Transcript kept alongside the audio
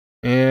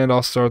And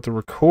I'll start the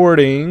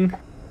recording.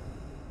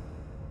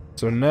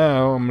 So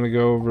now I'm going to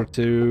go over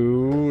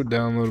to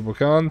downloadable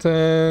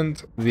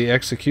content, the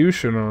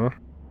Executioner.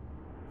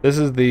 This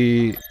is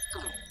the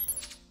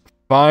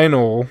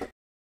final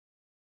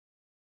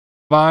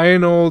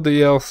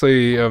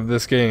DLC of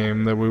this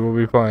game that we will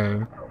be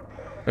playing.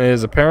 It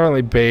is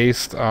apparently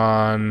based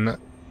on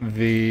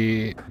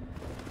the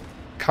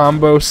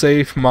combo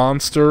safe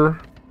monster.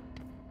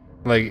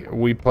 Like,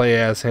 we play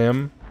as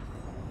him.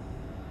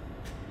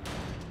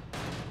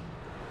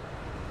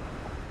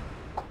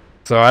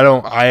 So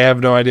I have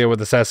no idea what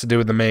this has to do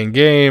with the main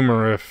game,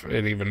 or if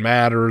it even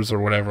matters, or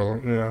whatever,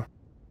 you know.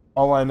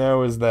 All I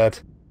know is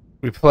that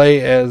we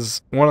play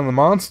as one of the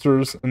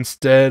monsters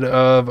instead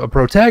of a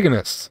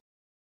protagonist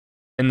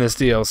in this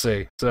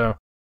DLC. So,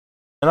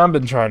 and I've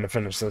been trying to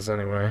finish this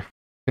anyway.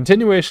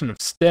 Continuation of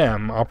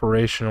STEM,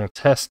 operational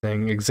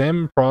testing,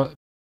 examine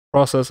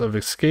process of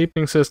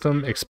escaping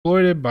system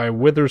exploited by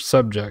wither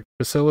subject,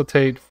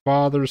 facilitate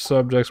father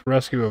subject's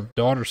rescue of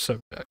daughter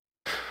subject.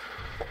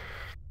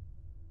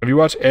 If you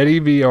watch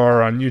Eddie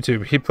VR on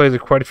YouTube, he plays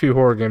quite a few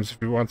horror games if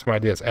you want some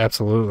ideas.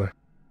 Absolutely.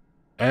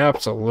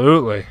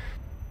 Absolutely.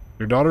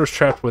 Your daughter is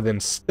trapped within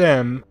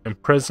STEM,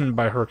 imprisoned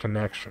by her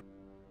connection.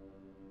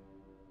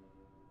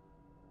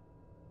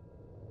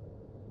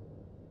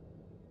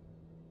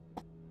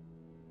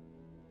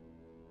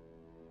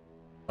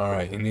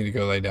 Alright, you need to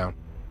go lay down.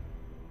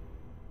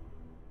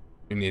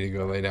 You need to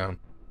go lay down.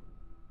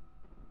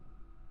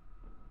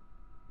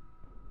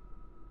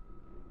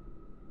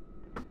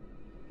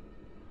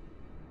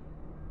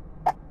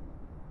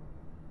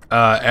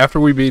 After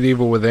we beat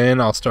Evil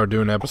Within, I'll start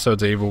doing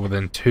episodes of Evil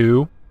Within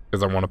 2,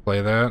 because I want to play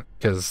that,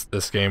 because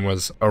this game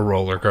was a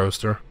roller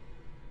coaster.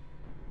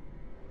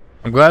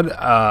 I'm glad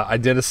I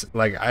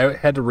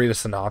had to read a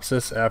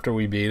synopsis after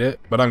we beat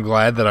it, but I'm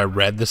glad that I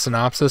read the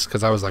synopsis,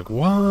 because I was like,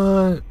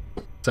 what?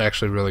 It's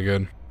actually really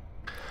good.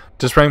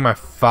 Just rank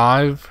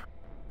 5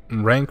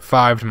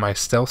 to my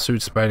stealth suit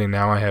Spidey.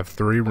 Now I have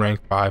 3 rank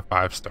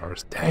 5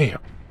 stars. Damn.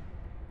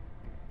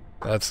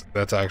 That's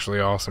actually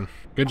awesome.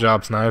 Good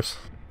job, Snipes.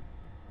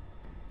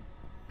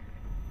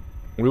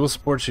 We will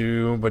support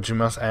you, but you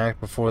must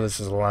act before this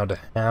is allowed to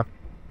happen.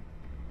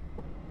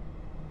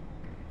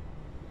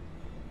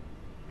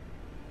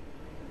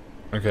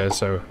 Okay,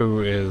 so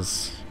who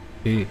is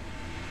he?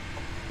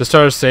 The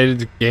Star of State of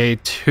Decay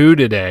 2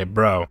 today,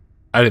 bro.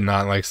 I did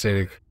not like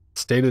State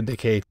of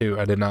Decay 2.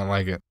 I did not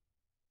like it.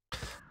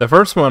 The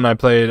first one I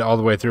played all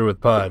the way through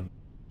with Pud.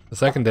 The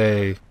second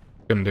day,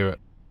 couldn't do it.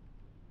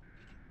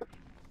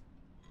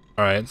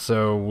 Alright,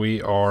 so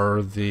we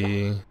are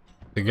the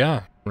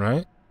guy,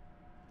 right?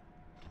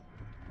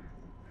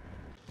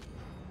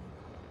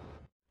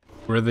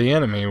 We're the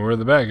enemy. We're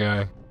the bad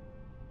guy.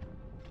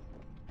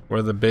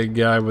 We're the big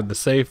guy with the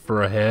safe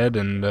for a head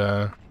and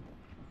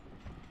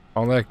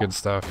all that good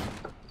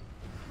stuff.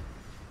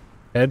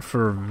 Head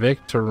for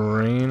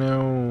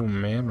Victorino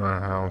Manor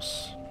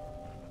House.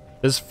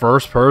 This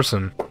first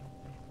person.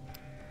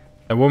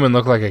 That woman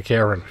looked like a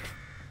Karen.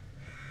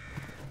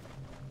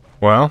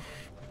 Well,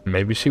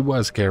 maybe she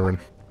was Karen.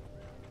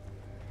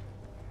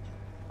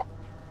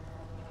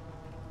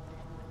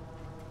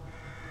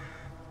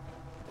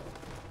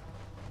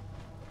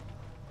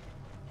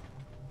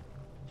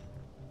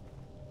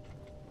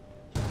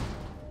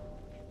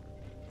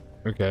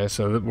 Okay,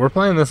 so we're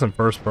playing this in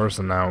first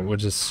person now,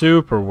 which is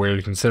super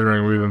weird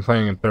considering we've been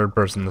playing in third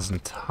person this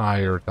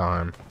entire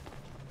time.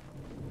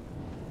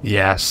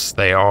 Yes,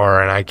 they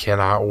are, and I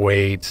cannot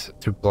wait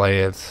to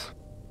play it.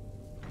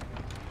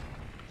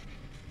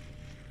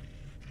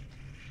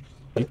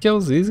 He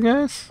kills these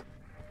guys?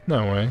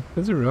 No way.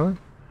 Is it really?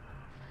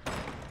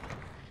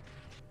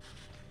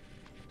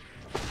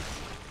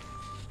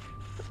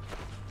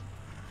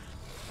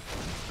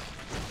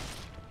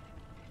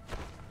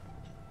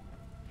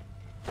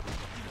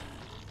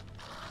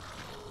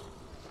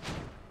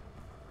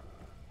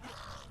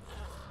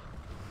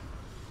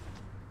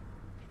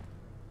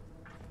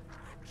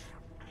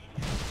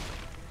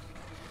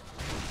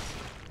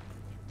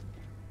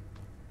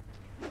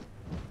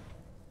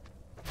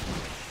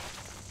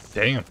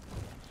 Damn.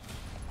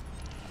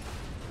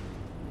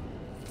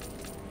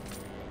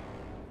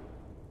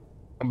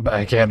 I'm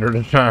backhanded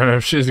her to try to know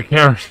if she's a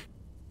Karen.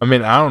 I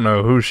mean, I don't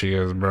know who she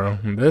is, bro.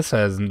 This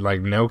has,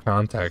 like, no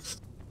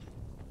context.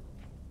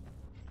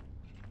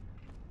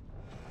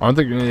 I don't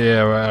think...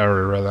 Yeah, I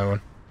already read that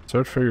one.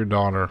 Search for your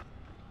daughter.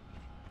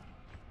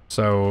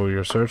 So,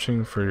 you're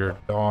searching for your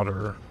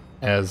daughter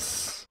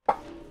as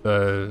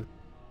the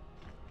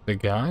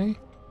guy?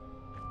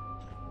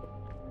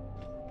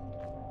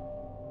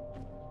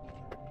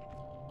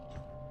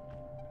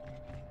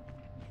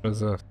 What is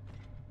this?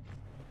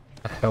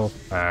 A health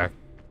pack.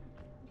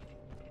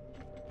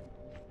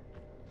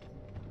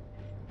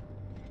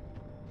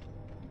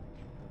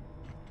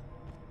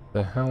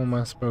 The hell am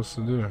I supposed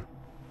to do?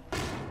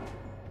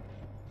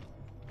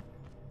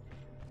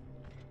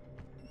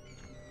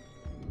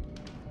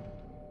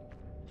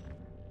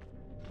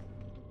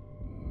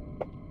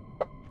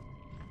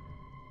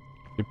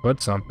 You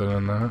put something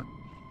in that.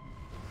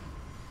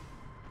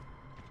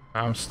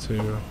 Mouse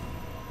to.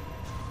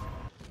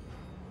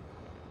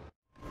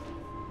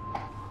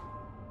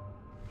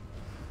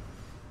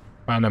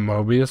 Find a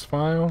Mobius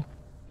file?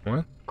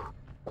 What?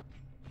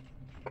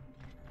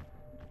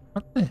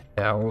 What the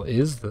hell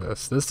is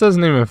this? This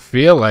doesn't even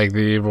feel like the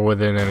Evil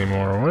Within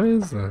anymore. What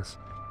is this?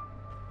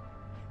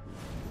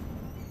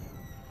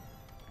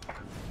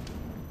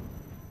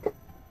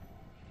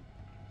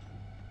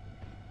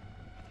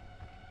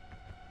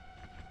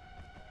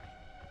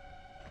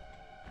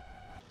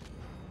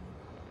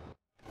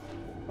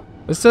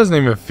 This doesn't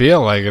even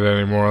feel like it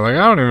anymore. Like, I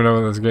don't even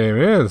know what this game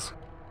is.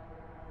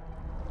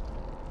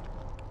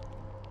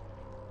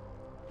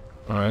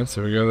 Alright,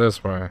 so we go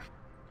this way.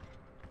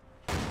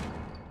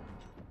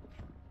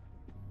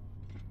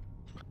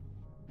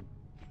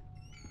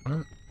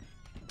 What?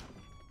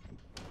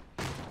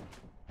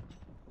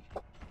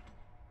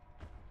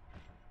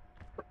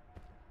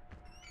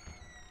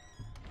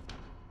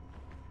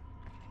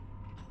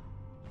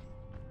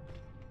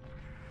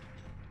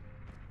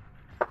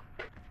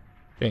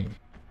 Dang.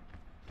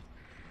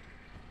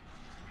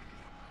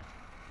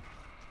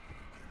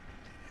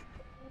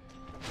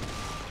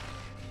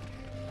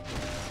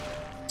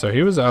 So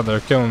he was out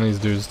there killing these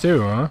dudes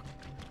too, huh?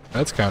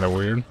 That's kind of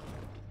weird.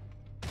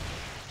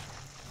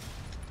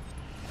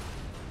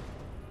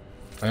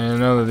 I didn't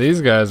know that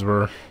these guys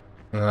were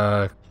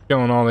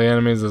killing all the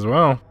enemies as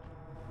well.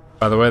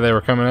 By the way, they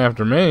were coming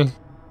after me.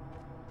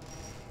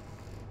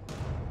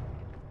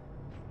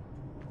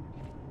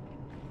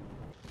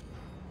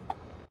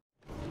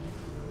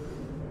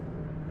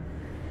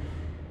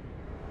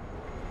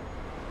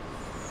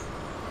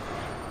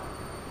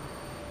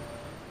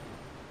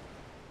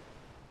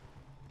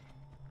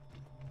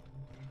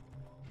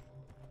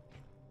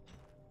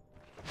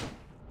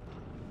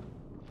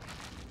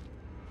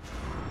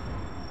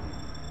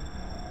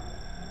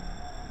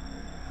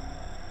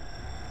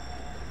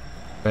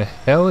 The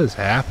hell is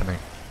happening?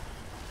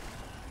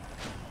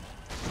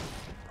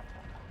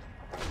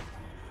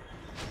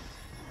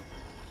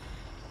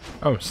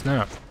 Oh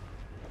snap.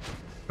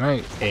 Can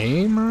I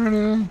aim or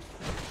anything?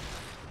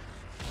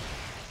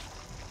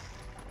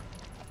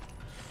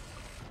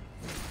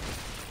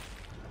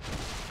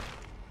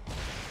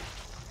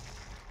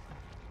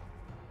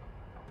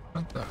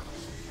 What the?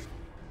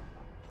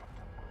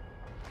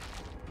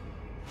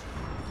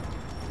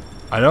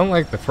 I don't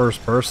like the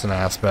first person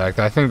aspect.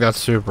 I think that's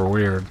super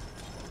weird.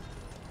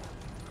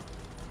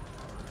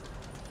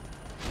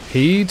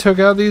 He took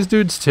out these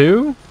dudes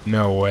too?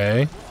 No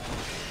way.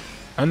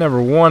 I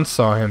never once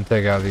saw him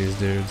take out these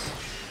dudes.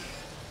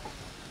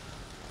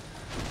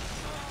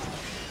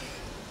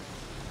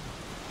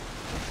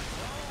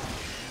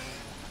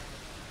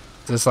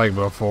 Is this like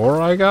before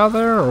I got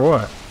there or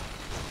what?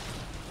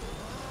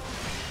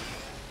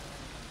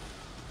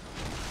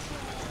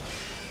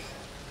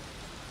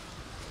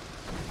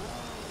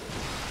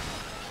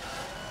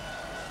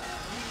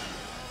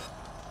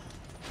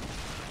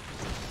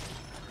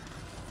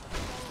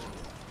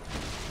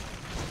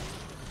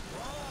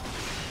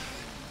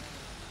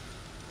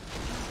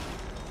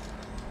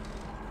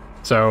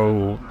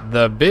 So,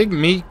 the big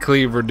meat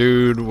cleaver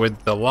dude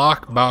with the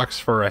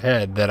lockbox for a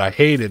head that I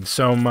hated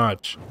so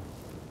much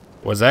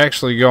was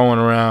actually going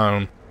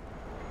around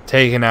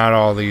taking out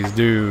all these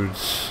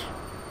dudes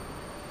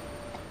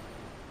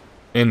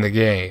in the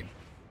game.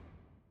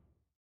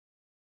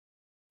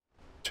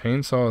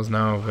 Chainsaw is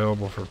now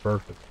available for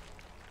purchase.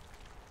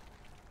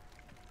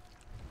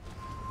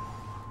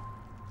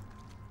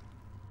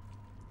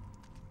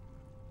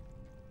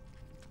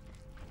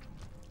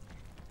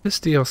 This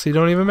DLC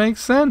don't even make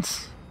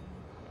sense.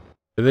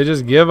 Did they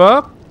just give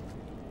up?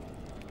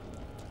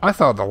 I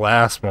thought the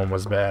last one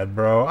was bad,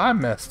 bro. I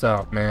messed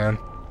up, man.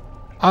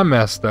 I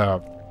messed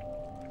up.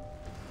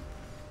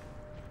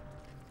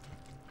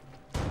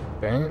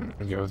 Okay,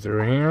 go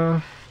through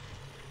here.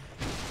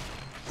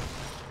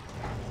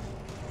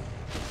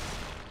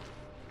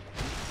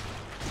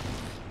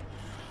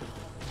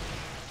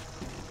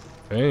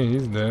 Hey,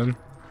 he's dead.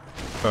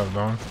 What's up,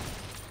 dog?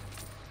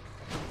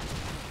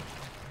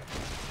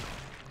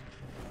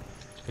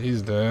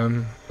 He's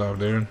dead. What's up,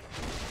 dude?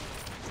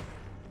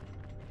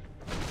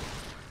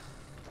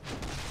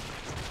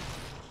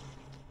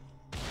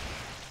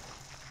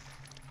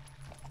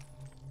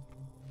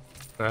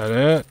 That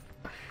it?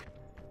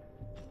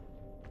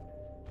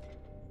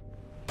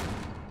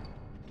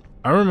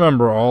 I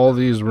remember all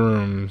these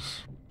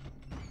rooms.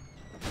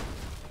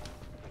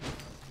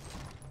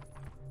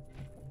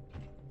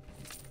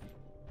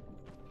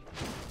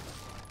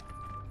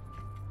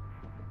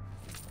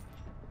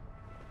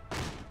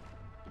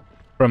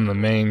 From the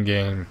main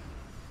game.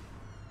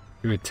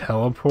 Do we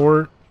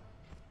teleport?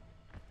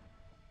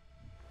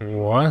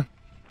 What?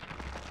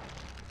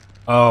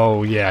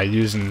 Oh yeah,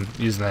 using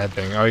that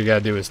thing. All you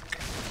gotta do is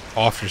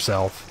off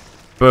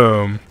yourself.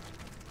 Boom.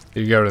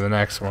 You go to the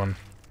next one.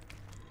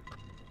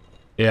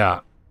 Yeah,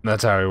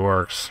 that's how it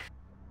works.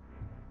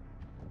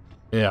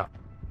 Yeah.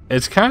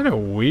 It's kind of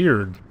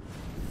weird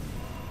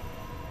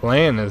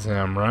playing as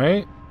him,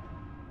 right?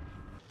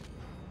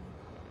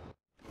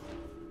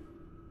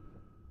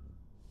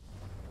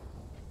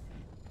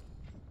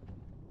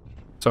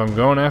 So I'm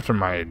going after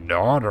my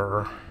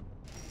daughter.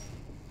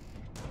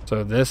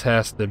 So this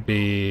has to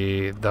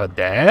be the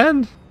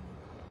dad?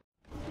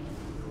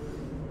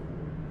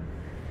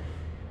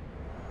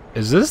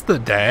 Is this the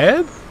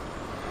dad?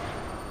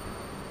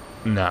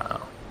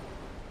 No.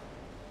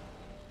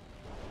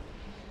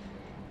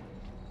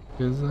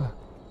 Is that?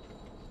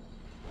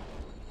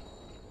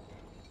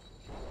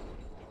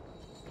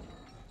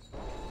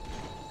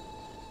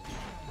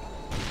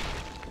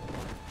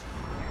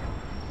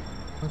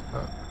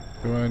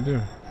 What do I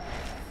do?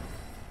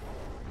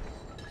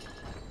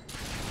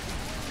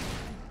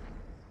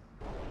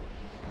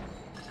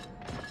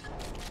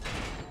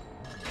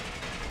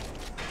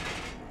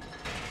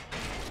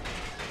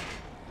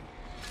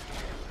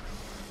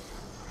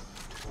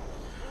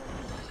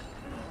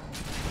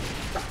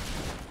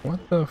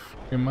 What the f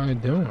am I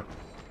doing?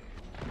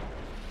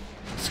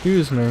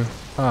 Excuse me.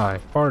 Hi,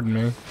 pardon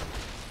me.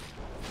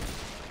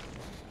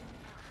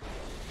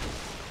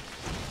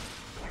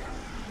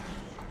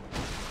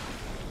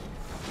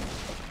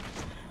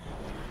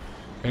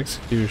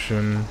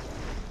 Execution.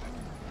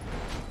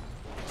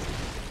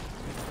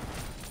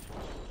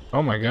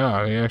 Oh my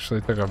god, he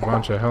actually took a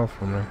bunch of health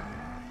from me.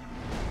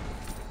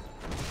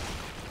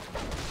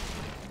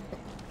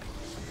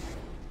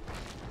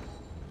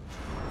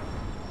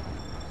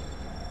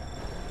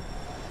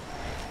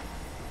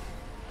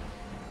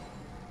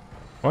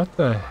 What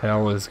the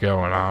hell is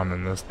going on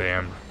in this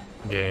damn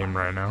game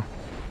right now?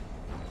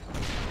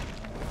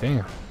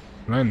 Damn.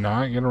 Can I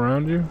not get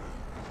around you?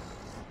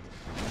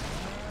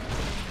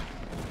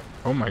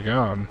 Oh my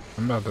god,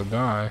 I'm about to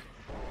die.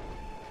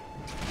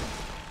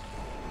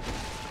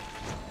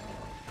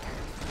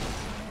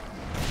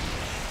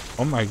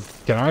 Oh my,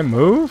 can I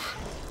move?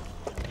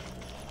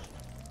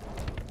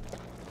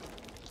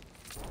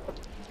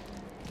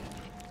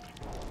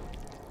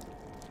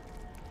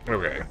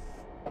 Okay.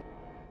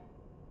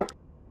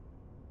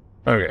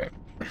 Okay.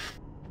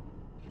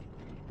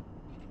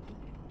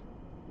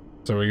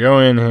 So we go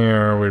in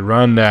here, we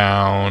run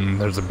down,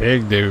 there's a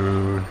big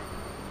dude.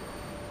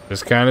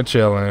 Just kind of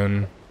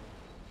chilling.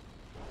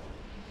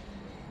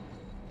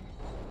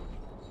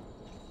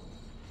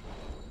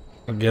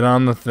 Get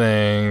on the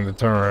thing, the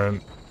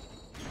turret.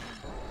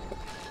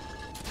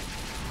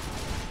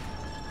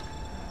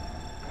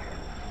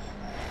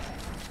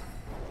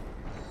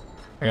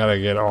 I gotta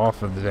get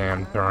off of the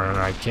damn turret.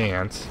 I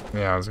can't.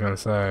 Yeah, I was gonna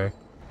say.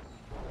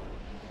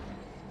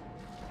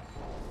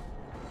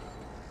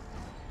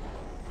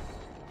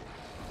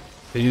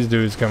 These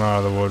dudes come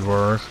out of the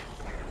woodwork.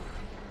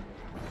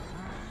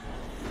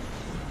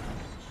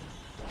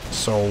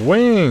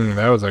 Swing!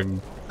 That was a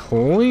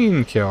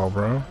clean kill,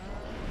 bro.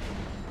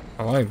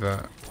 I like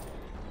that.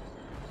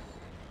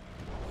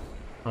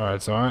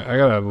 Alright, so I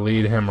gotta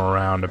lead him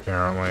around,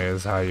 apparently,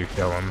 is how you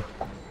kill him.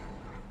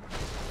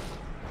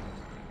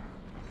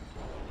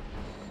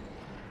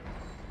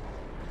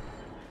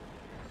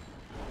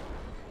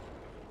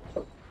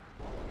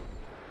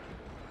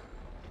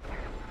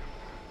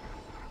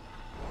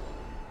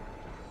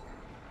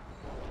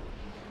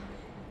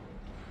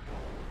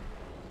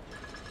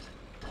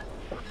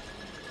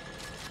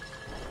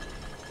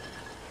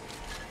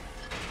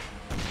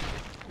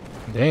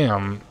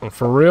 Damn,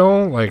 for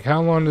real? Like,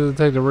 how long does it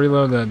take to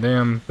reload that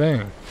damn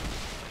thing?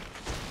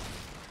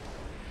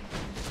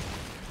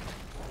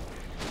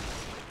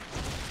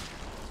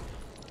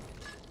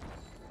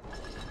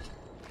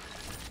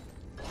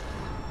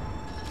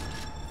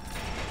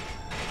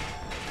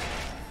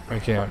 I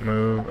can't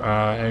move.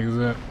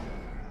 Exit.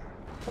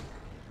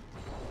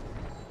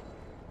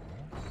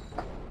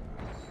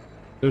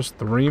 There's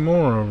 3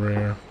 more over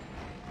here.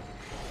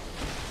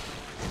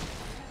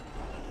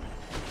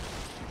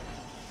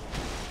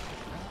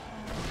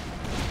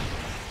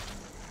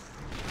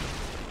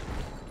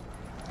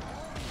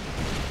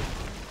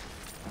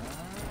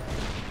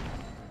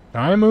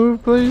 Can I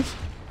move, please?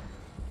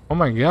 Oh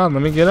my god,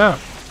 let me get up.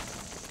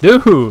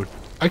 Dude,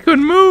 I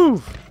couldn't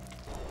move.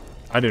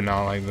 I do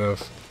not like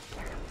this.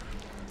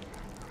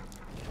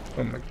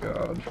 Oh my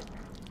god.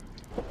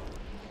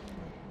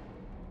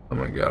 Oh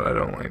my god, I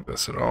don't like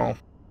this at all.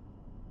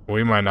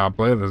 We might not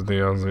play this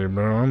DLC,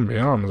 bro. I'm gonna be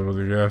honest with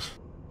you guys.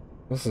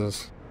 This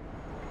is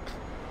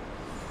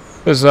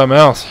something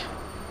else.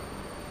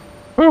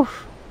 Whew.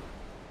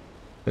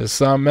 It's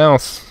something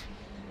else.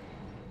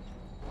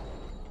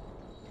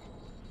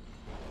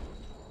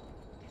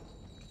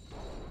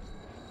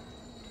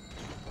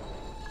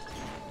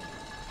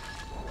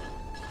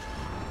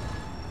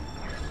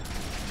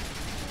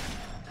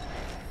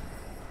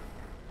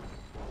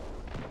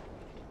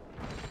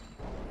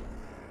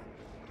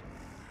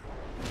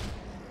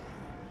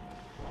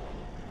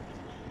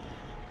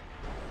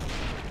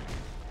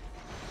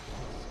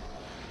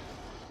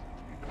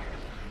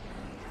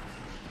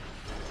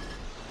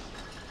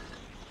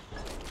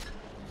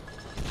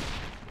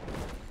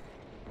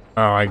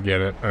 Oh, I get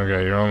it.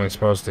 Okay, you're only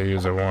supposed to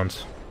use it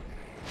once.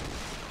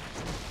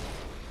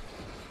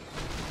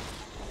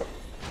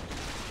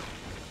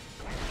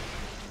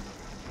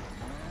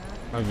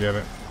 I get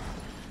it.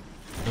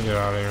 Get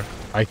out of here.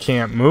 I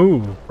can't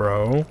move,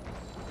 bro.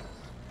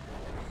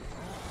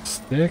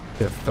 Stick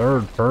to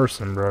third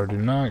person, bro. Do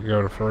not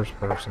go to first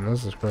person.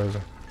 This is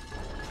crazy.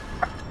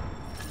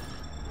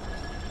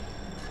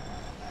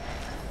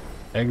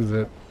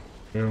 Exit.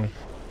 Ew.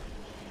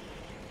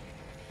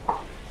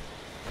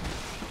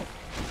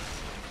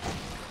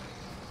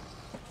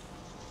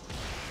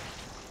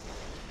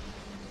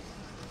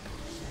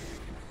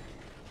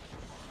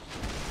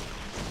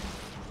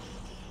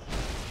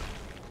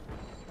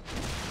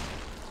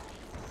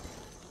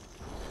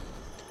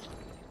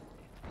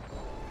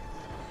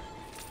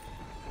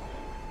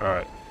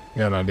 Alright,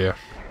 got an idea.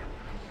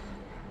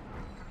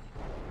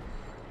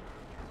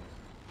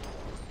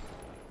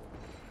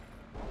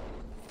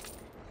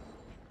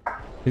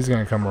 He's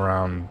gonna come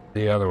around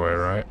the other way,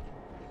 right?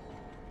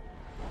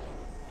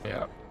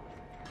 Yeah.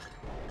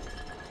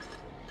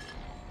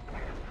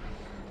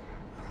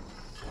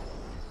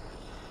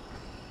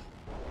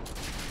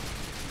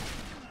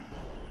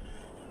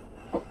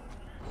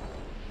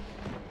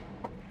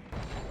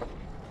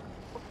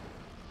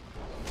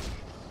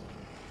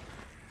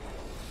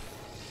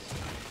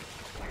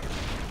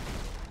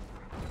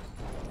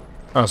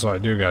 Oh, so I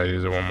do gotta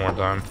use it one more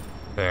time.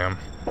 Damn.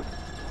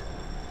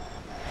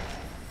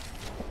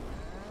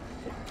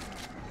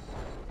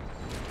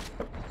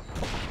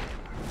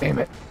 Damn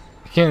it.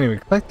 I can't even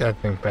click that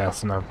thing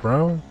fast enough,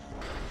 bro.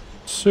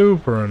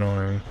 Super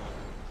annoying.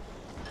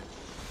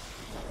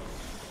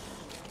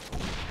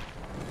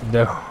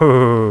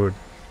 Dude.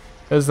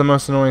 That is the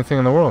most annoying thing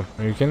in the world.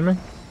 Are you kidding me?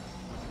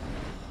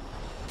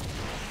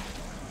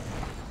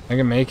 I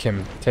can make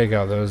him take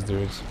out those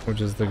dudes, which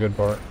is the good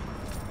part.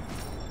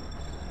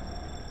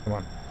 Come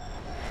on.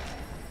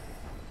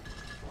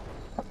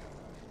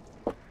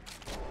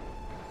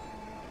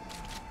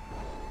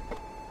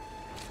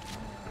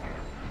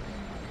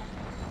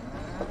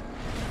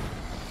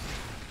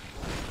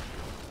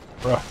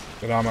 Bro,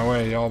 get out of my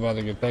way. Y'all about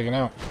to get taken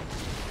out.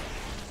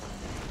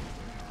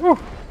 Woo!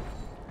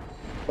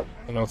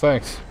 No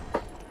thanks.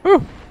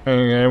 Woo! I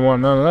ain't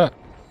want none of that.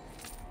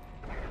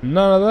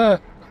 None of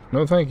that.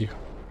 No thank you.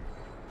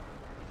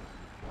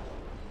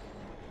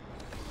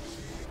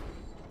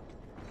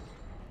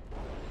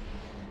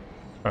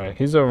 Alright,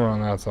 he's over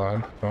on that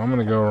side. So I'm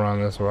gonna go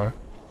around this way.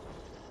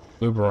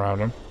 Loop around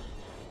him.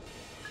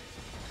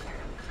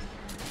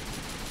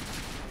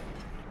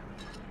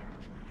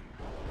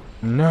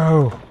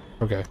 No!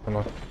 Okay, hold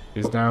on.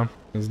 He's down.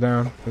 He's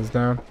down. He's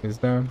down. He's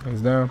down.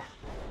 He's down.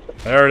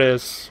 There it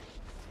is.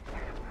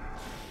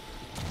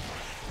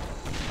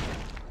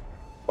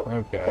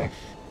 Okay.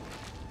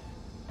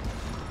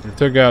 We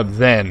took out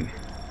Zen.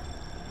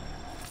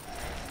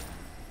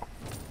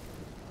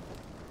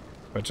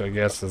 Which I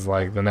guess is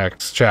like the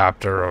next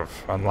chapter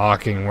of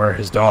unlocking where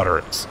his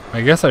daughter is.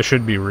 I guess I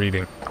should be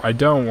reading. I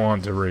don't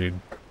want to read.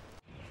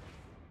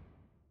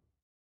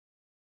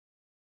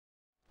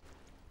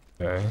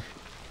 Okay.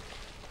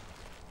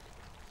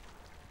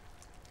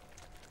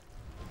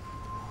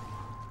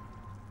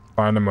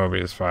 Find a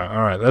Mobius file.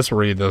 Alright, let's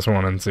read this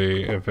one and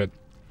see if it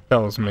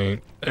tells me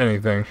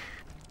anything.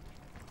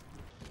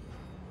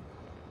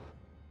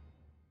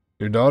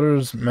 Your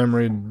daughter's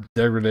memory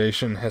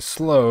degradation has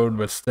slowed,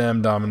 but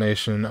STEM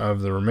domination of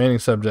the remaining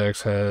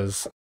subjects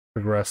has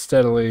progressed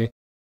steadily.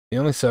 The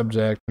only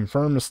subject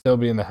confirmed to still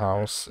be in the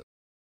house,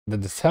 the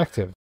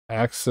detective,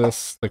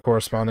 access the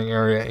corresponding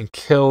area and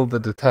kill the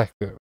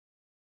detective.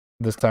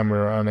 This time we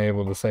were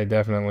unable to say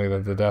definitely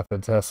that the death of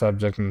the test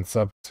subject and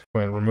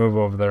subsequent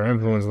removal of their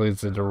influence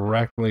leads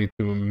directly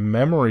to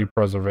memory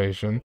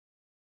preservation.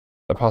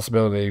 The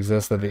possibility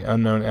exists that the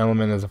unknown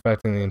element is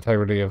affecting the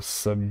integrity of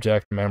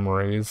subject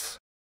memories.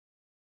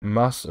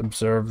 Must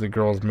observe the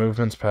girl's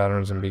movements,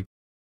 patterns, and be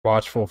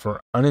watchful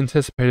for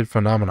unanticipated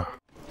phenomena.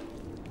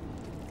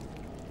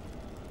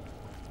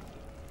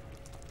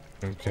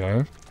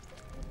 Okay.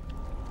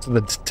 So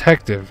the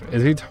detective,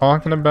 is he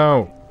talking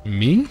about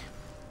me?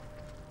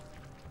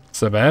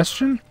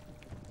 Sebastian?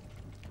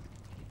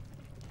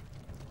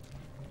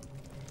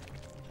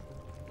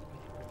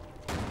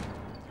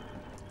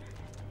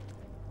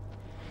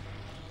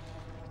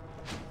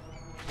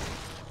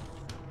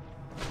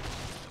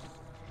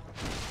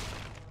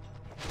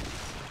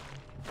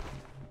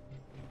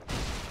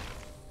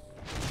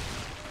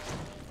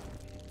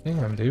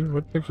 Damn, dude,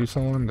 what took you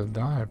so long to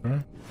die,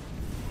 bro?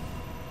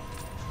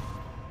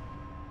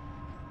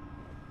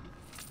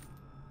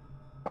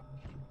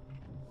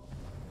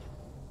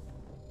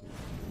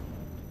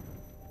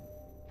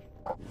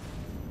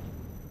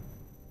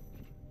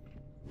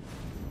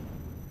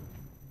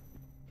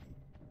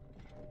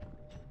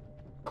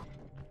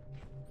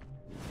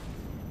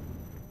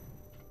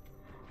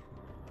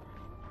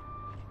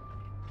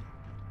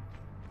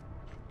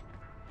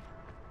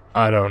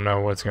 I don't know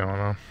what's going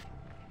on.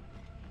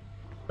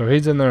 So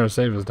he's in there to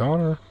save his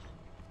daughter?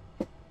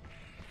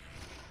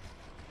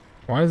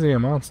 Why is he a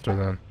monster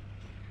then?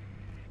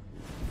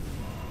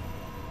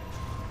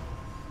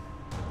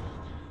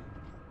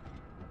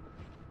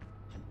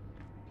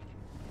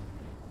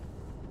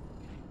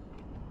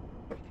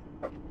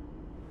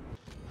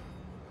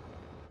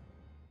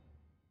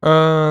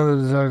 The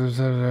detective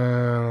said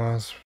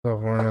lost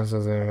self-awareness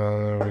as they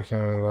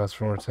recounted the last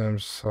 4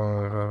 attempts.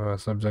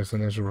 Subject's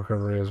initial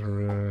recovery is...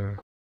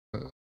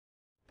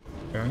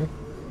 Okay.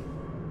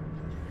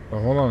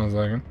 Well, hold on a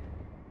second.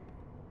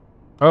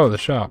 Oh, the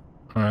shop.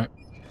 Alright.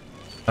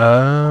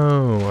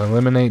 Oh,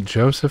 eliminate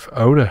Joseph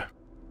Oda.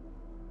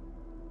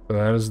 So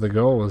that is the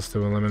goal, is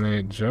to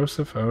eliminate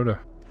Joseph Oda.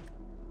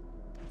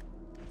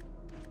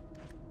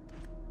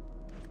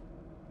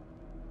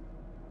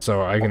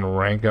 So I can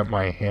rank up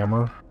my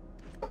hammer.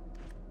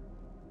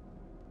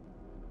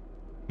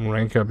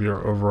 Rank up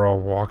your overall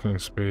walking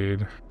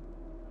speed.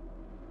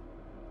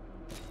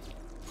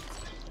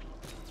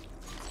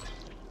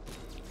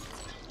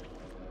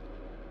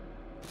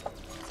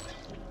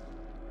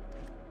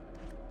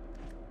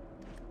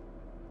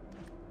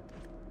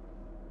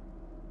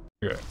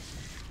 Good.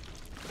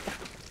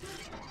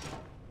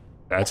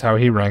 That's how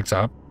he ranks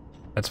up.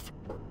 That's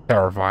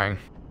terrifying.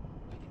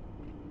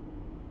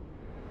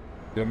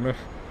 Get me?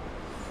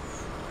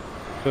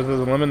 This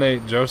is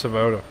eliminate Joseph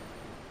Oda.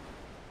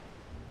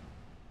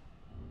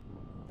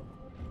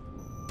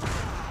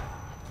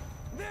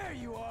 There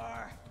you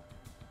are.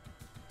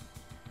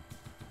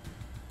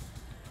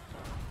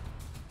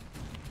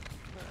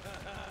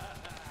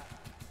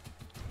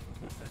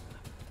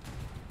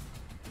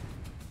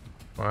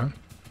 What?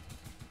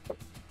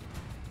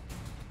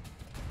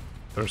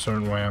 Is there a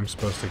certain way I'm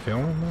supposed to kill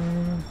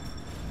him?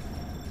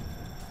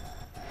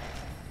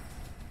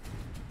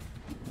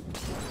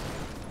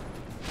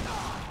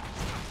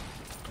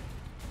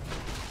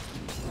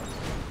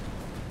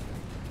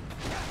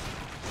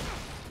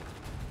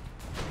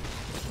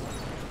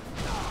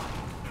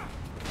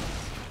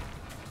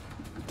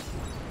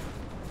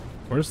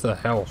 Where's the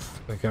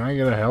health? Can I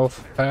get a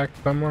health pack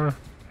somewhere?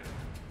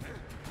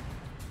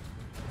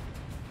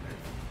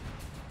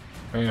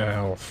 I need a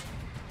health.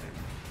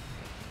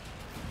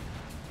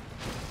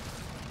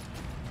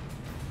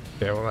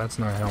 Okay, well that's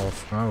not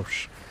health. Oh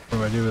sh! What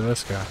do I do with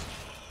this guy?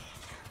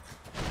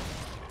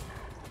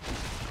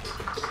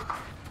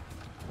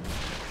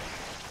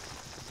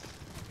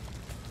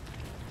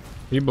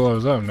 He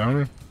blows up,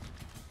 don't he?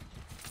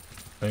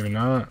 Maybe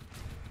not.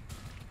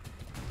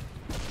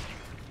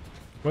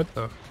 What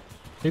the?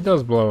 He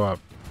does blow up.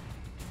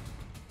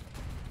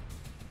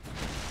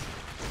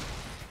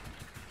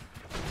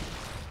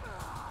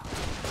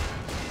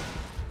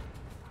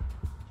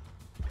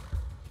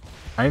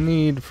 I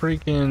need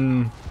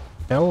freaking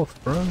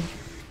health, bro.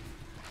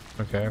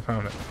 Okay, I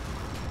found it.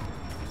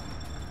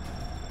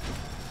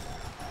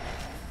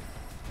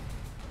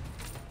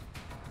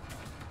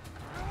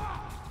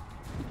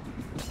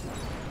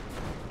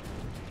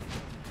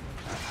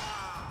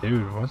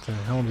 Dude, what the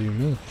hell do you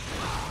mean?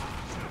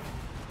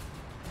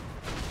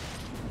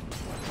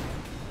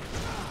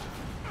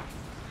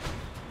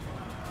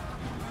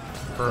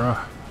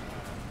 Bruh.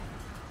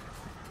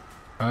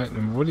 Alright,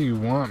 then what do you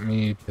want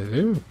me to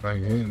do?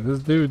 Like, hey, this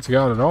dude's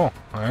got it all.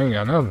 I ain't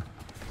got nothing.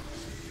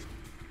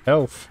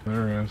 Health.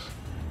 There he is.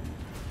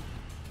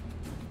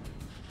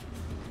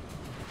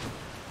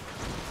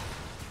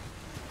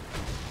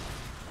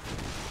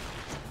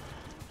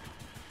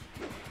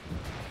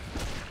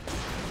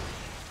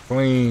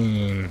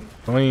 Clean.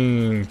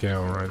 Clean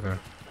kill right there.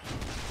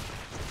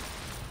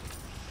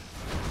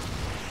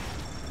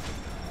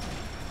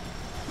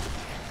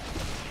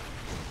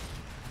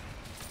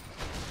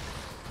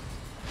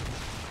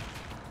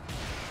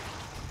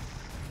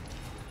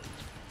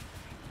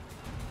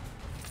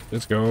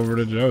 Let's go over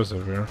to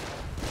Joseph here.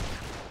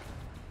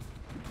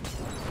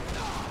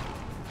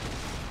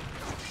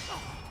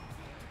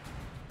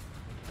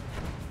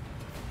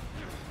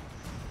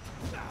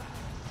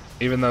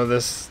 Even though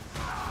this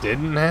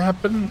didn't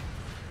happen?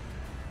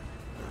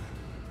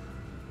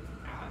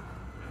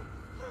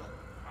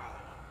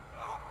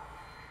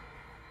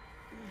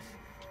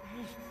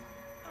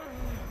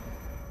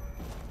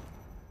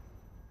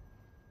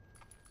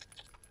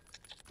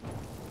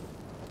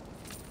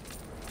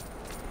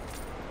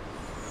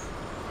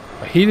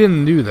 He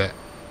didn't do that.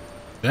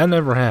 That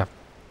never happened.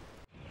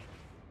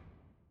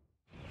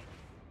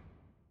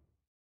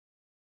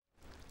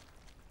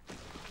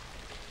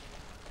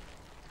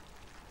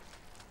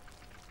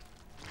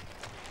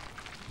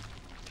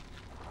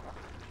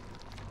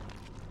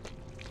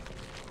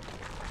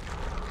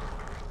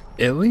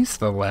 At least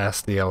the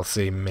last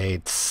DLC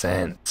made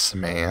sense,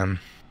 man.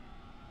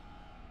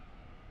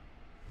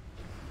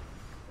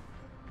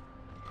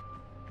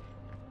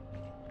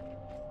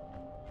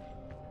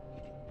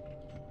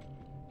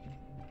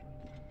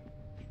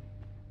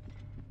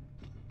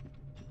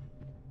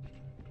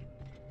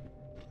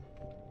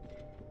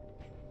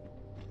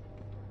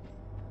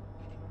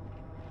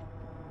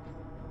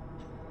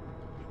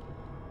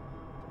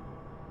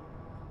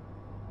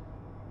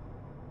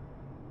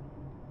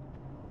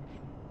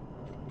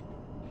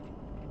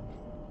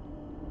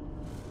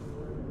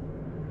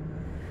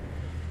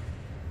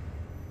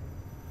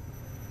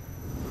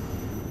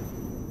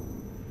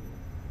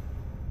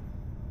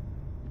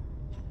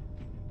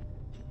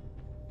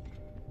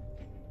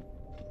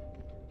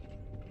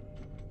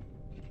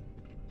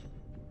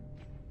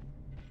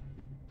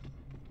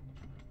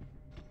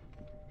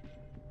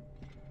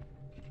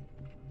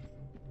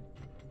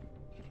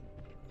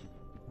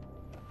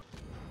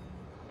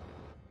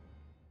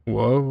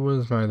 What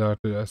was my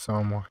doctor? I saw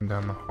him walking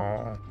down the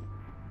hall.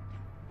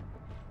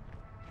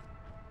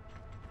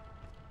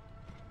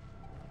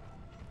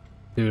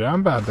 Dude,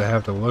 I'm about to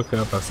have to look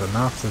up a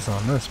synopsis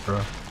on this,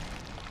 bro.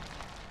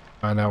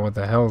 Find out what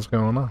the hell's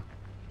going on.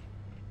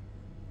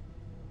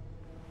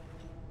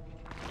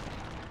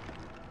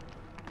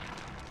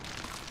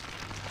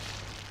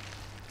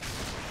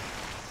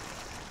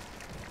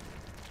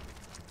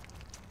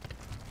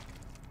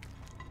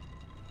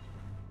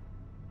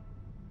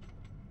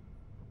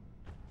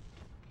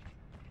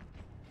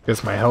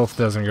 Guess my health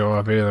doesn't go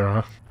up either,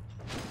 huh?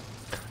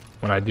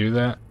 When I do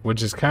that,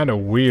 which is kind of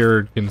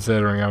weird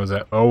considering I was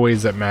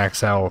always at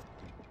max health.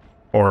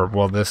 Or,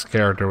 well, this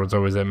character was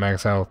always at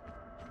max health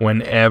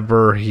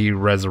whenever he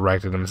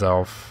resurrected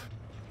himself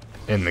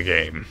in the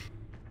game.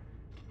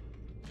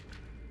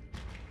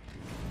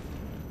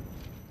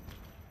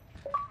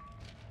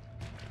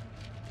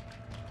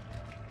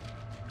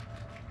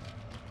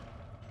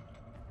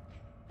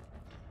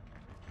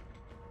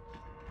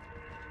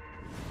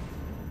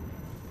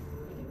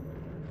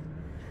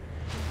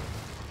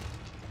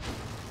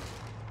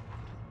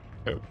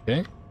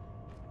 Okay.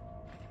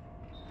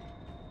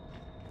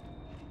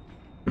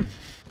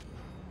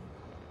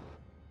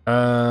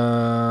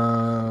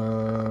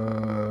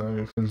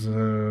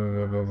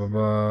 Blah, blah,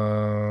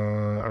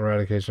 blah.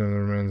 Eradication of the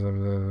remains of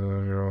the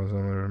girls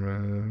and the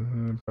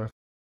remains.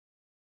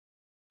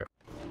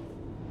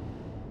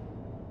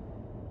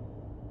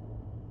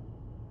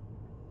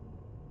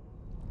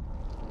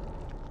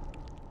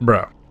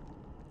 Bro.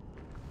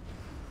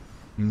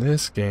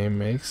 This game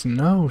makes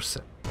no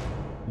sense.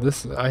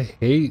 I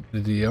hate the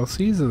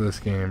DLCs of this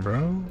game,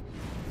 bro.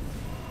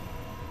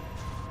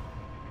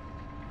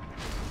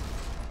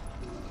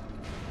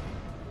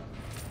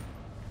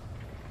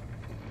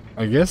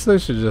 I guess they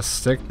should just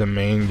stick the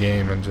main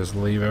game and just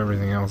leave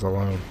everything else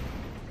alone.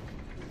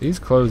 These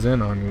close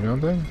in on you,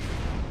 don't they?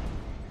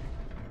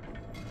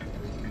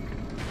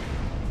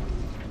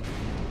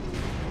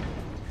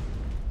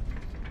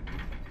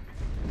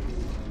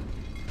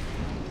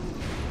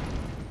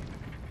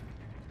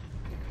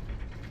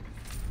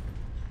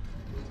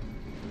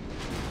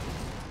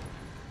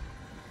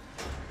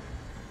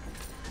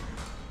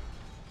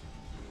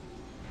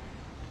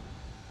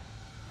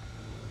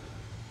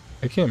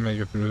 I can't make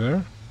it through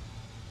there.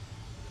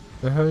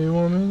 The hell you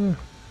want me to do?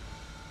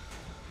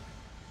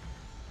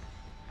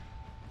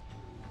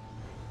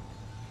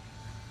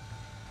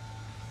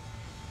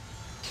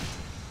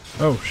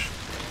 Oh,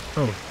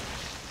 oh.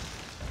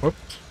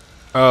 Whoops.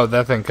 Oh,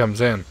 that thing comes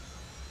in.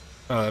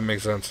 Oh, that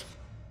makes sense.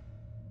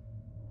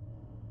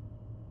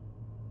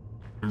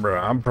 Bro,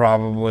 I'm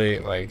probably,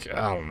 like,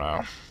 I don't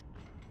know.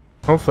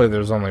 Hopefully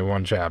there's only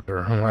one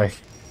chapter. Like,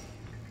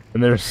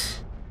 and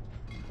there's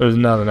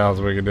nothing else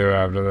we can do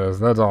after this.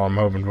 That's all I'm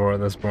hoping for at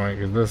this point,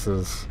 because this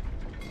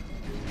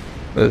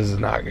is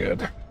not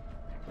good.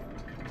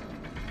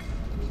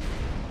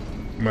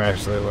 I'm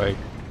actually, like,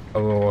 a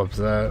little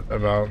upset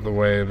about the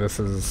way this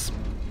has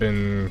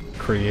been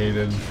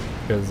created,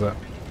 because I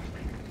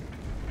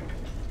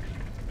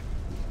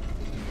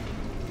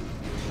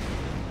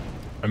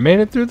made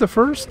it through the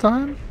first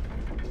time.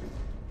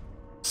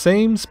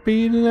 Same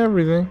speed and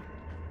everything.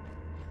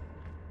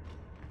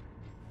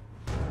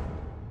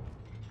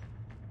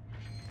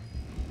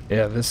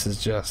 Yeah, this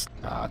is just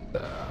not,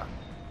 I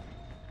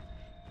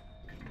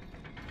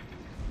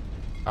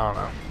don't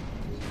know.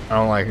 I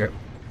don't like it.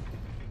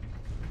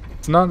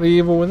 It's not the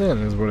evil within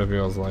is what it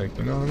feels like,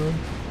 you know what I mean?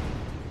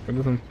 It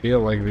doesn't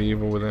feel like the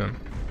evil within.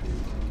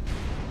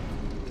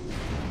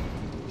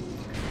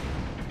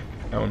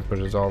 That one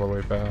pushes all the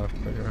way past.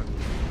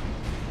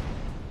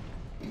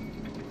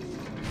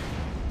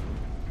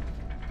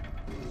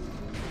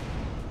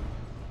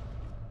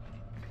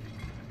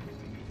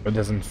 It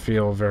doesn't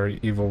feel very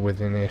evil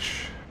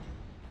within-ish.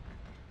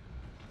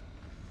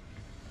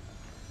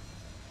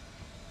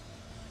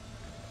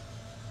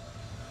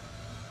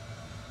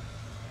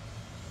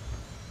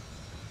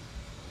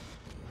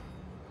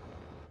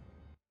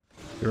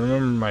 You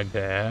remember my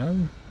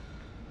dad?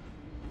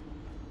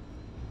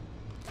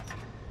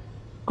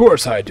 Of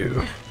course I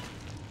do.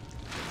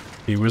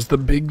 He was the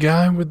big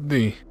guy with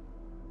the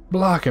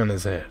block on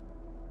his head.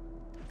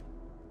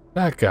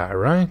 That guy,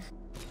 right?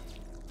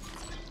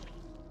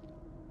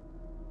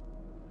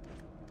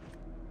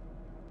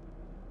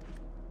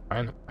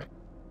 I know.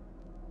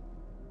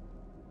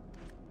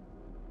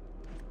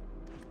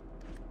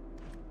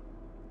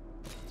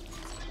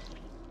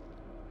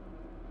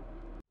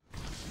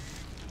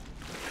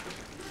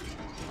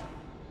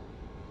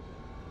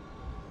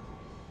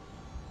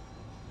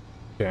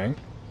 Okay.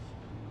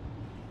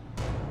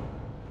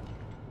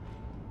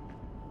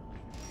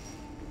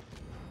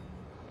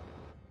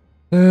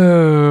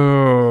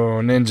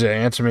 Oh, Ninja,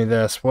 answer me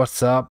this.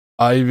 What's up,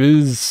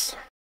 Ivies? What's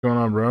going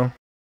on, bro?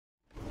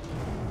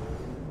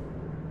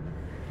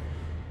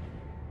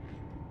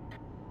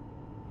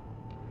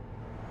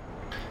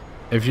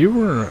 If you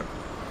were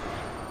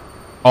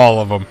all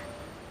of them,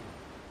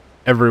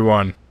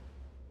 everyone,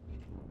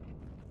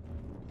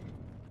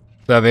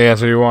 is that the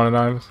answer you wanted,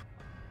 Ives?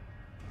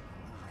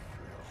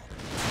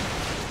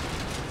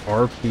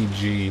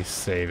 RPG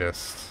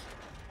sadist.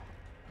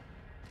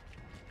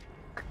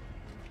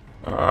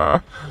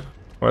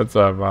 What's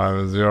up,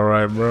 Ivan? You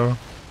alright, bro?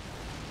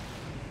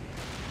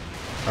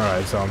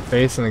 Alright, so I'm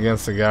facing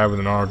against a guy with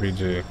an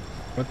RPG.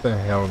 What the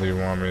hell do you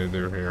want me to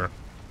do here?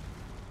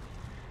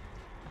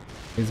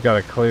 He's got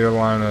a clear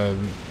line of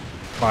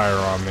fire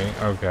on me.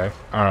 Okay.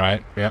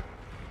 Alright. Yep.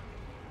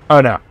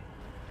 Oh, no.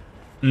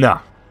 No.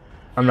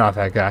 I'm not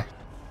that guy.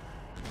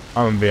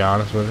 I'm gonna be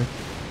honest with you.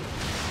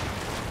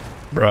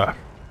 Bruh.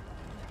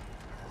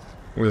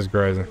 This is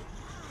crazy.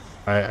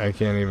 I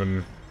can't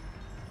even...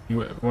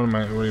 What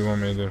do you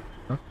want me to do?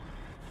 Huh?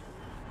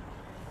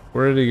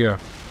 Where did he go?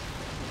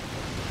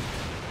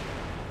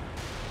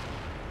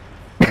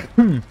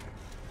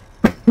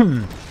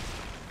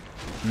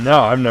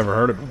 No, I've never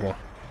heard it before.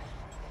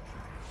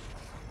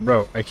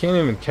 Bro, I can't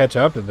even catch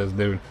up to this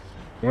dude.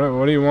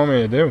 What do you want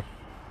me to do?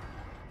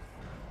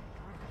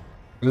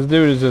 This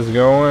dude is just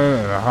going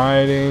and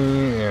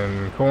hiding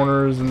in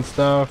corners and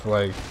stuff,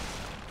 like...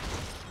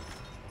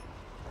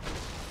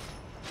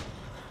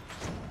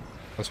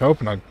 I was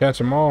hoping I'd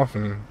catch him off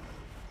and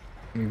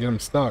get him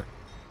stuck.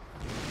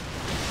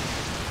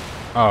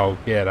 Oh,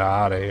 get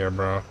out of here,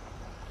 bro.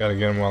 Gotta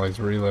get him while he's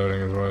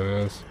reloading is what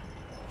it is.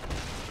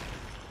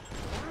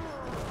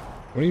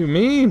 What do you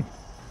mean?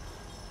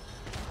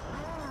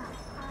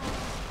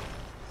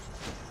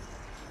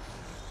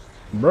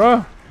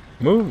 Bruh,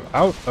 move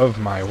out of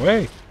my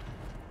way.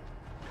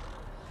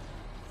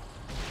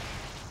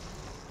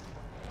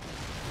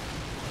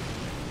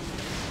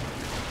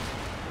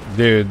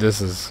 Dude,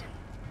 this is...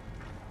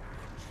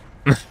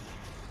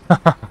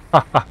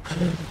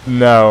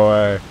 No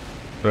way.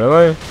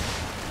 Really?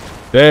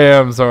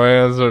 Damn, so I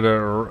answered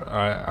it.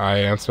 I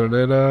answered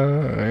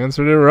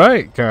it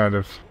right, kind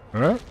of.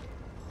 Right?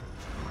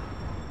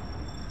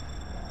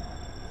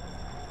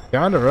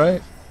 Kind of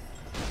right.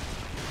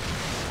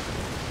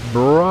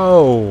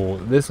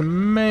 Bro, this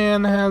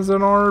man has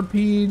an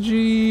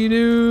RPG,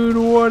 dude.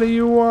 What do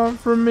you want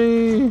from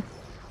me?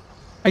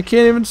 I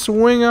can't even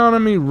swing on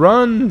him. He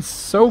runs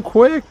so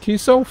quick.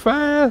 He's so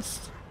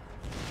fast.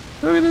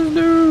 Look at this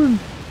dude.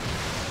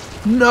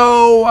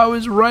 No, I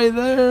was right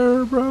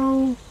there,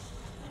 bro.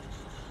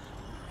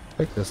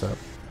 Pick this up.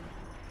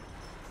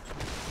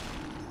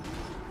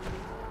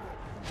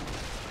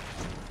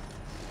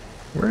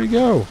 Where'd he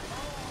go?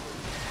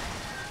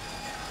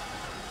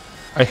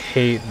 I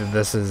hate that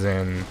this is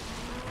in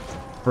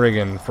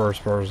friggin'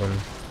 first person.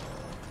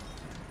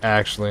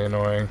 Actually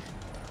annoying.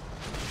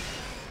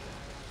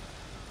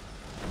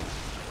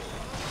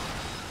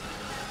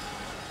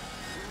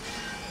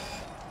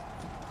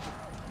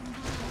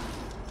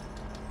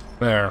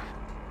 There.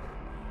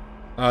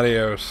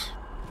 Adios.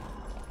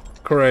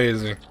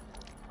 Crazy.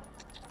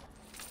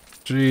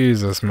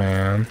 Jesus,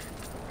 man.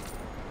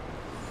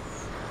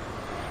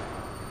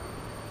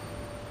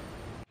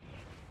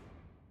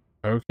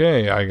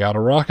 Okay, I got a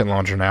rocket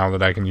launcher now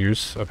that I can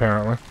use,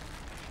 apparently.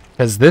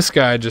 Because this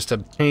guy just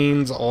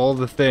obtains all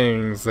the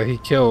things that he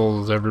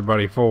kills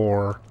everybody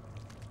for.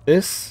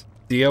 This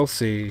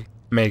DLC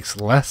makes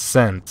less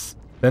sense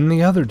than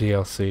the other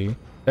DLC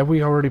that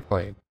we already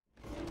played.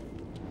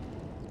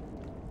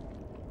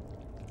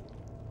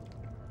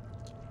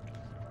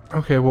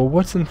 Okay, well,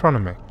 what's in front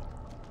of me?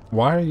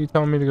 Why are you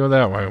telling me to go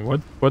that way?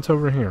 What's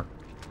over here?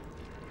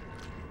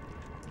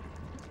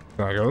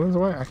 Can I go this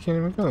way? I can't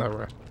even go that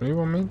way. What do you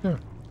want me to do?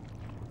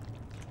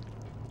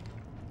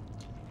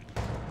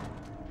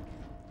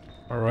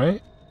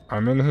 Alright,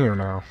 I'm in here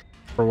now.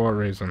 For what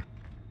reason?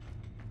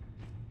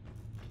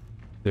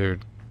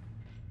 Dude.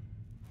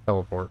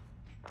 Teleport.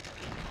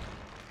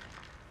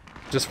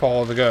 Just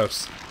follow the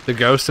ghost. The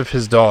ghost of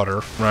his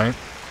daughter, right?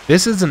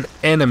 This is an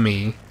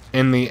enemy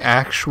in the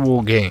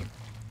actual game,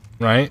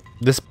 right?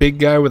 This big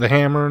guy with a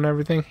hammer and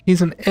everything,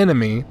 he's an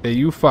enemy that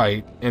you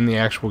fight in the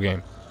actual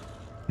game.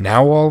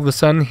 Now all of a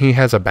sudden he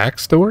has a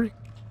backstory?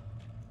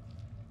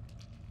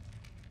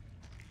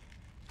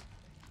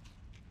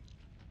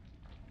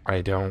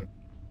 I don't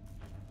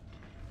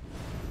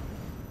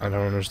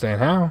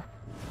understand how.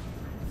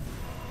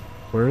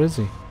 Where is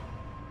he?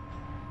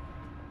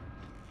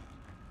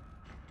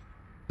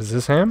 Is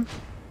this him?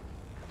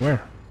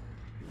 Where?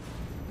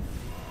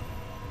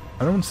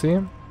 I don't see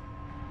him.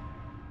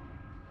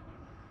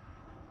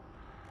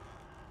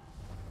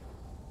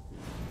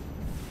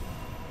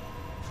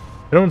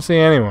 I don't see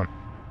anyone.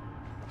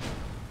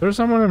 There's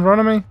someone in front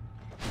of me?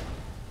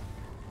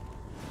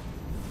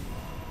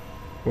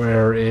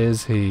 Where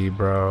is he,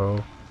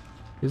 bro?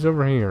 He's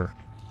over here.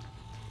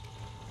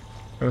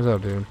 What's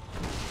up, dude?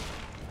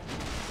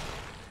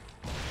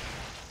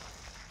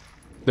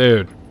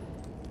 Dude.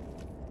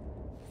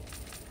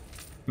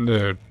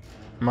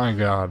 My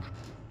God.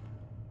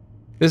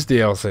 This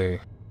DLC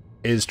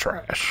is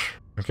trash.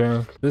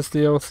 Okay? This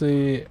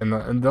DLC,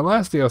 and the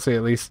last DLC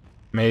at least,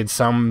 made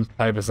some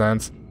type of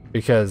sense.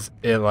 Because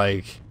it,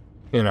 like,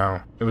 you know,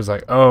 it was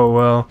like, oh,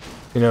 well,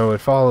 you know, it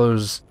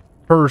follows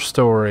her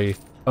story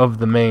of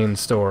the main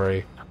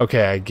story.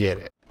 Okay, I get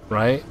it,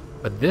 right?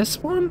 But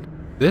this one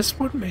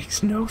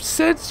makes no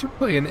sense. You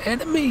play an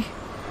enemy.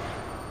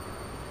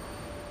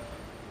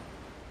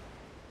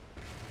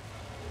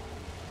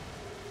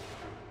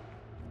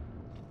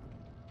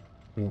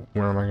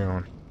 Where am I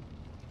going?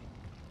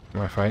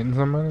 Am I fighting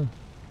somebody?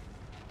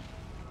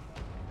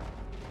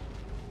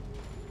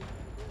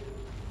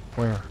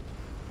 Where?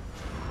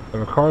 If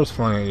a car is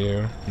flying at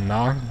you,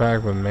 knock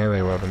back with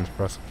melee weapons,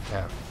 press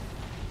F.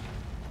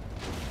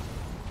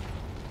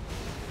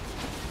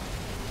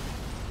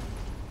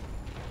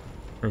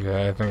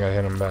 Okay, I think I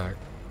hit him back.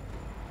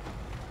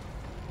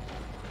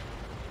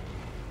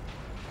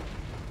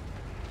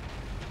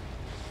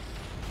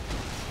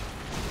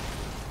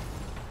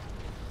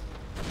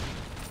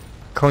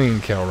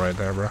 Clean kill right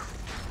there, bro.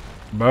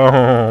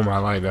 Boom! I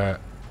like that.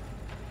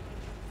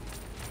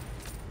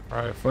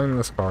 Alright, fling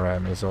this car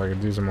at me so I can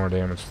do some more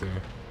damage to you.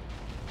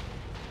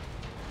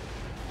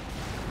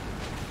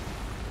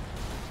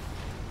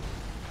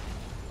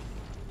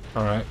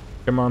 Alright,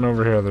 come on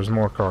over here. There's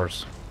more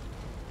cars.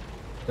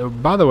 Oh,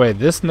 by the way,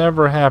 this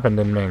never happened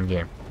in main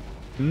game.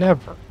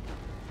 Never.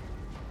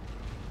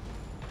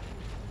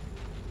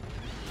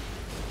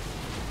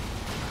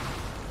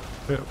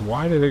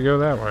 Why did it go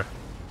that way?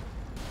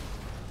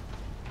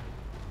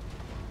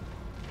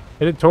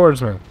 Hit it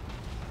towards me.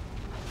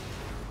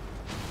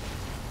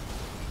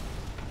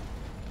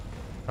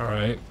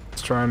 Alright,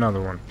 let's try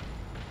another one.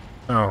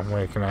 Oh,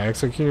 wait, can I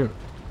execute?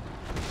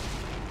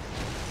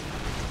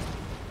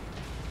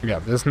 Yeah,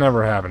 this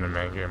never happened in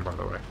main game, by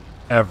the way.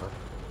 Ever.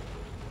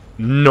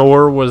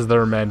 Nor was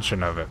there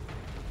mention of it.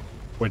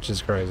 Which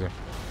is crazy.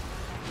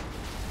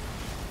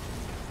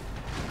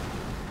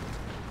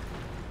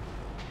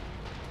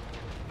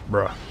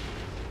 Bruh.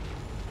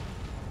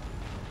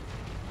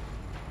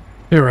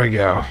 Here I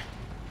go.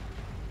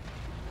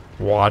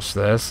 Watch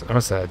this.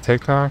 What's that,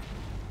 TikTok?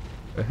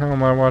 The hell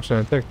am I watching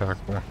a TikTok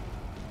for?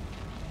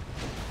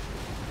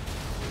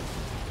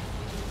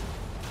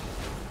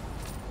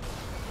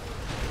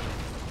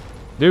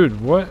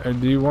 Dude, what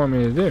do you want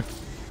me to do?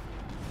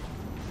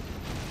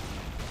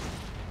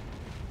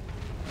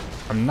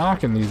 I'm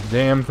knocking these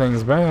damn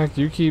things back.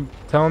 You keep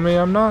telling me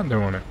I'm not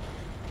doing it.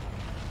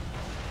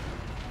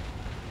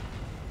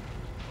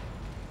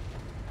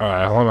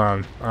 Alright, hold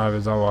on.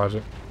 Alright, I'll watch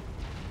it.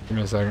 Give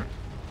me a second.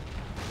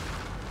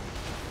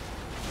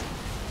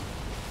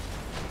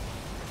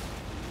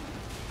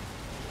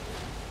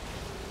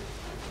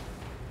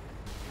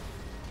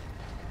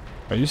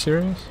 Are you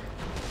serious?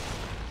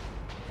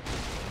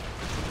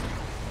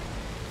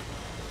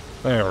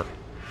 There.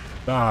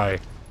 Die.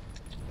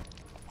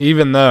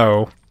 Even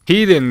though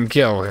he didn't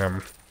kill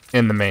him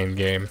in the main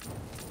game.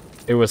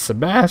 It was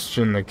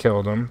Sebastian that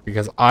killed him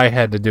because I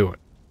had to do it.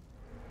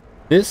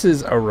 This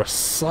is a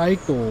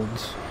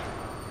recycled...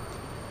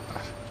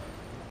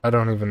 I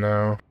don't even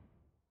know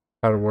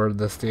how to word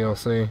this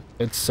DLC.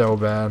 It's so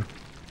bad.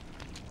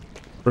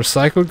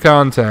 Recycled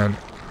content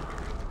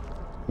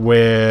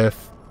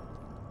with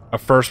a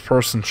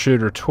first-person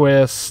shooter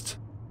twist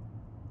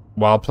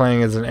while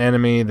playing as an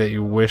enemy that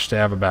you wish to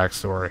have a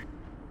backstory.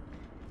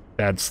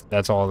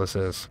 That's all this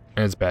is.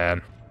 And it's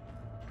bad.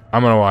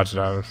 I'm gonna watch it,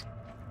 Ives.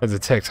 It's a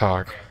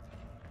TikTok.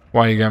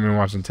 Why you got me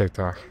watching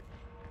TikTok?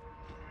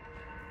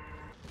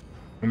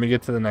 Let me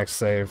get to the next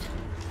save.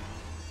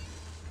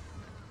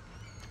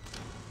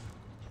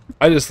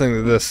 I just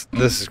think that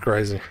this is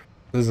crazy.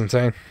 This is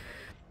insane.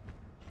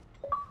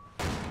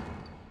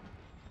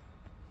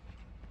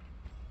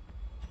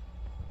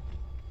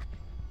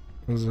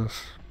 What is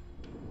this?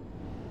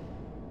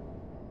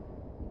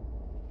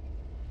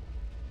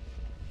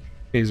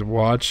 He's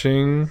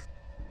watching.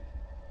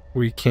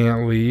 We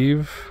can't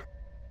leave.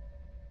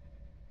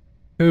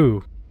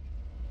 Who?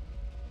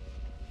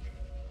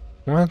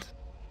 What?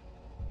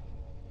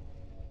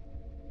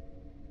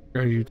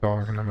 What are you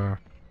talking about?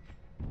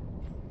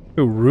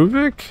 Who,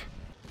 Ruvik?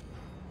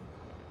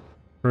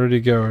 Where'd he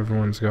go?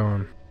 Everyone's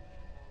going.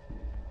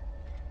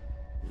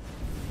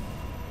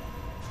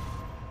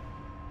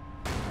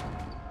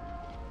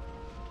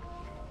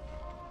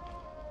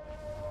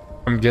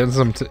 I'm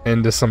getting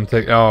into some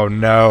oh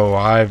no,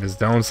 Ives,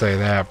 don't say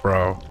that,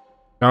 bro.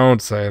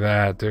 Don't say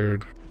that,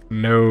 dude.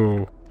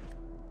 No.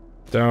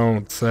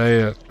 Don't say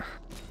it.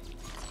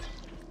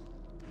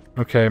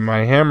 Okay,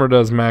 my hammer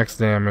does max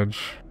damage.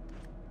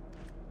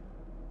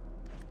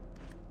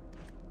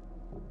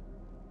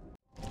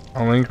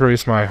 I'll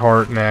increase my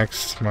heart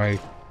next, my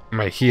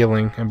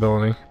healing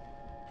ability.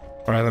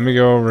 Alright, let me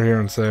go over here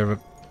and save it.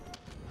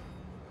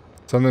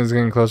 Something's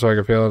getting closer, I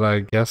can feel it.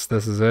 I guess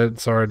this is it.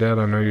 Sorry, Dad,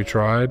 I know you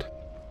tried.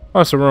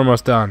 Oh, so we're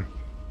almost done.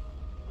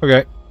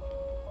 Okay.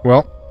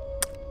 Well,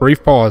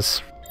 brief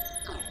pause.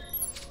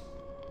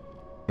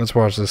 Let's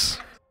watch this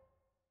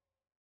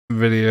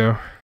video.